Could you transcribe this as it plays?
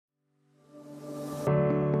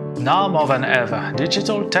Now more than ever,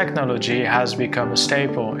 digital technology has become a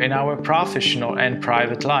staple in our professional and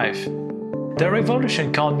private life. The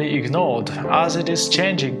revolution can't be ignored as it is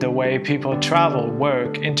changing the way people travel,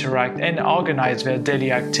 work, interact, and organize their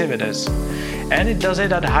daily activities. And it does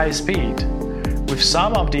it at high speed. With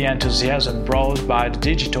some of the enthusiasm brought by the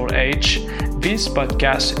digital age, this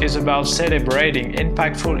podcast is about celebrating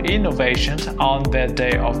impactful innovations on their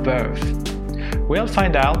day of birth. We'll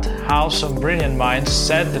find out how some brilliant minds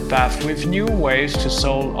set the path with new ways to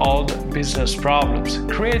solve old business problems,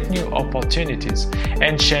 create new opportunities,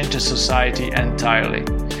 and change the society entirely.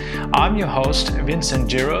 I'm your host, Vincent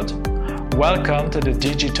Giraud. Welcome to the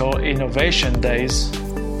Digital Innovation Days